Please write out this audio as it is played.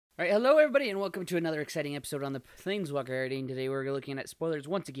Alright, hello everybody, and welcome to another exciting episode on the Planeswalker Eredean. Today we're looking at spoilers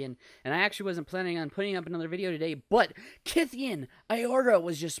once again, and I actually wasn't planning on putting up another video today, but Kytheon Iora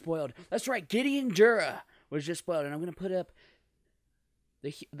was just spoiled. That's right, Gideon Jura was just spoiled, and I'm going to put up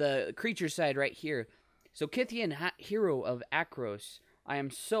the creature side right here. So Kytheon, hero of Akros. I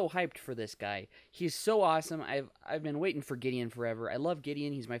am so hyped for this guy. He's so awesome. I've been waiting for Gideon forever. I love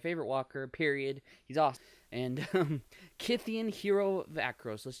Gideon. He's my favorite walker, period. He's awesome. And Kytheon, hero of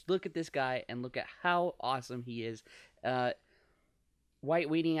Akros. Let's look at this guy and look at how awesome he is. White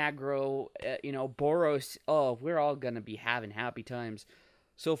weeding aggro, Boros. Oh, we're all going to be having happy times.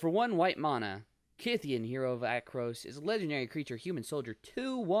 So for 1 white mana, Kytheon, hero of Akros, is a legendary creature, human soldier,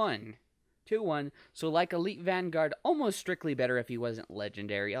 2/1. 2/1. So like Elite Vanguard, almost strictly better if he wasn't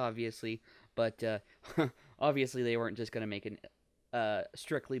legendary, obviously. But obviously they weren't just going to make an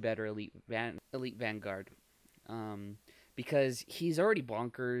strictly better Elite Vanguard. Because he's already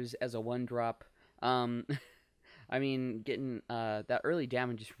bonkers as a 1-drop. I mean, getting that early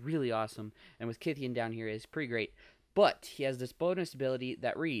damage is really awesome. And with Kytheon down here is pretty great. But he has this bonus ability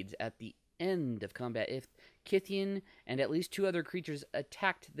that reads, at the end of combat, if Kytheon and at least 2 other creatures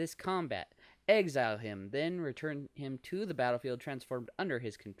attacked this combat, exile him, then return him to the battlefield transformed under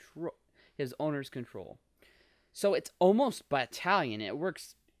his owner's control. So it's almost Battalion. It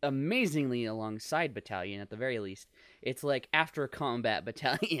works amazingly alongside Battalion at the very least. It's like after combat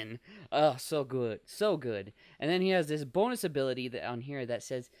Battalion. Oh, so good. So good. And then he has this bonus ability that on here that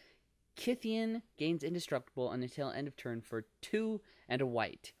says Kytheon gains indestructible until end of turn for 2 and a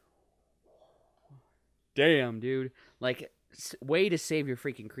white. Damn, dude. Like, way to save your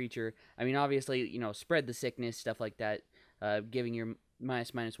freaking creature. I mean, obviously, spread the sickness, stuff like that. Giving your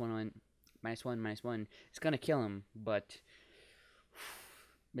 -1/-1. It's going to kill him, but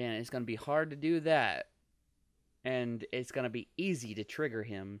man, it's going to be hard to do that. And it's going to be easy to trigger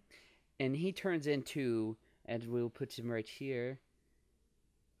him. And he turns into, and we'll put him right here,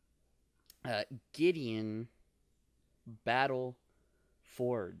 Gideon Battle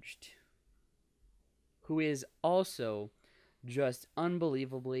Forged, who is also just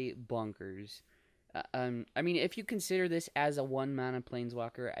unbelievably bonkers. I mean, if you consider this as a 1-mana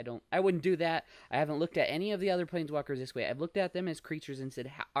planeswalker, I wouldn't do that. I haven't looked at any of the other planeswalkers this way. I've looked at them as creatures and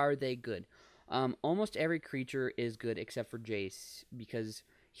said, are they good? Almost every creature is good except for Jace, because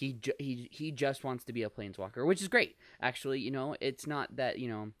he just wants to be a planeswalker, which is great. Actually, it's not that,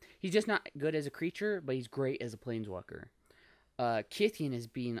 he's just not good as a creature, but he's great as a planeswalker. Kytheon is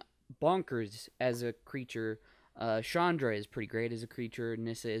being bonkers as a creature. Chandra is pretty great as a creature.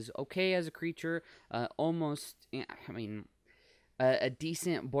 Nissa is okay as a creature. Almost, I mean, a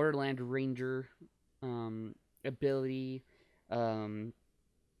decent Borderland Ranger ability.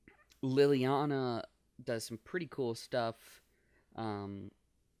 Liliana does some pretty cool stuff. Having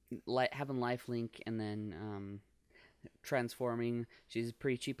lifelink and then transforming. She's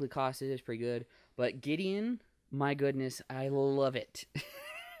pretty cheaply costed. It's pretty good. But Gideon, my goodness, I love it.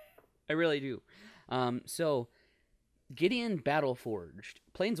 I really do. So Gideon Battle Forged.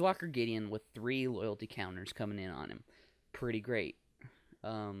 Planeswalker Gideon with 3 loyalty counters coming in on him. Pretty great.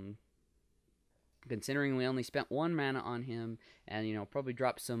 Considering we only spent 1 mana on him, and probably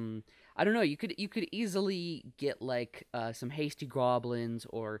drop some. I don't know. You could easily get like some hasty goblins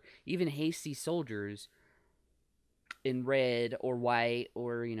or even hasty soldiers in red or white,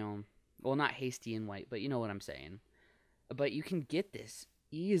 or well, not hasty in white, but you know what I'm saying. But you can get this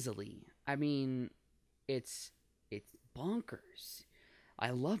easily. I mean, it's bonkers. I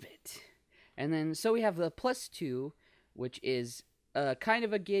love it. And then so we have the +2, which is kind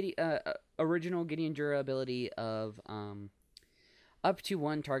of a original Gideon Jura ability of up to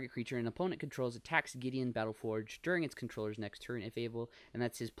 1 target creature an opponent controls attacks Gideon Battleforged during its controller's next turn if able, and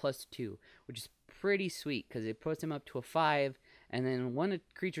that's his +2, which is pretty sweet because it puts him up to a 5, and then one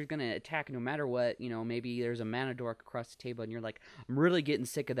creature is going to attack no matter what. Maybe there's a mana dork across the table and you're like, I'm really getting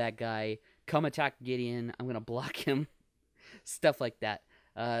sick of that guy. Come attack Gideon. I'm going to block him. Stuff like that.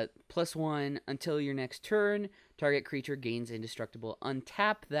 +1 until your next turn. Target creature gains indestructible.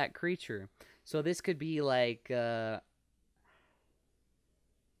 Untap that creature. So this could be like, I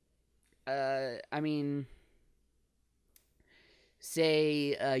mean,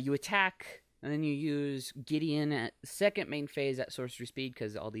 say you attack, and then you use Gideon at second main phase at sorcery speed,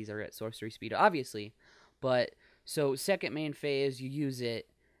 because all these are at sorcery speed, obviously. But, so second main phase, you use it,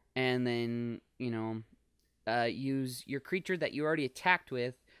 and then, use your creature that you already attacked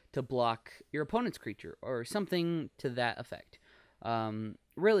with to block your opponent's creature, or something to that effect.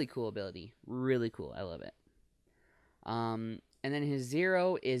 Really cool ability. Really cool. I love it. And then his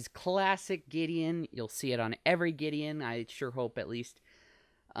 0 is classic Gideon. You'll see it on every Gideon. I sure hope, at least.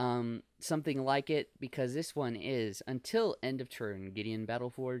 something like it, because this one is until end of turn. Gideon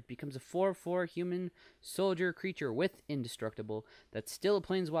Battleforged becomes a 4/4 human soldier creature with indestructible that's still a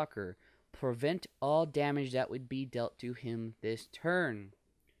planeswalker. Prevent all damage that would be dealt to him this turn.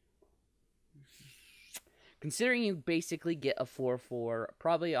 Considering you basically get a 4/4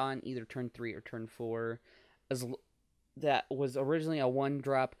 probably on either turn 3 or turn 4, as that was originally a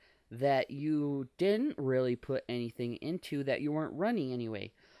 1-drop that you didn't really put anything into, that you weren't running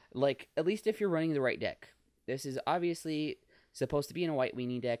anyway. Like, at least if you're running the right deck. This is obviously supposed to be in a white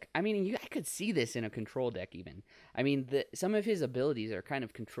weenie deck. I mean, I could see this in a control deck even. I mean, some of his abilities are kind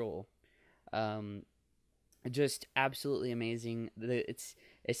of control. Just absolutely amazing.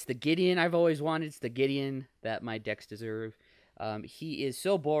 It's the Gideon I've always wanted. It's the Gideon that my decks deserve. He is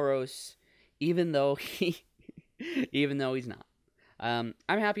so Boros, even though he's not. I'm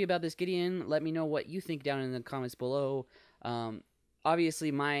happy about this Gideon. Let me know what you think down in the comments below.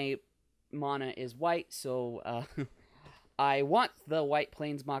 Obviously, my mana is white, so I want the white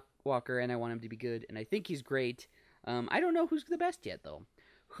Planeswalker, and I want him to be good, and I think he's great. I don't know who's the best yet, though.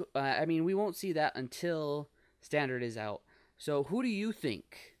 I mean, we won't see that until Standard is out. So who do you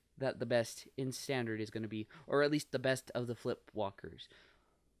think that the best in Standard is going to be? Or at least the best of the flip walkers?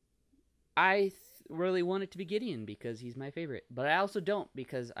 I really want it to be Gideon because he's my favorite. But I also don't,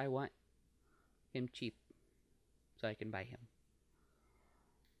 because I want him cheap so I can buy him.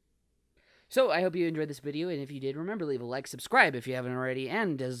 So I hope you enjoyed this video, and if you did, remember, leave a like, subscribe if you haven't already,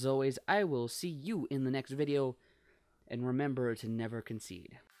 and as always, I will see you in the next video. And remember to never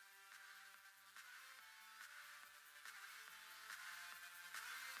concede.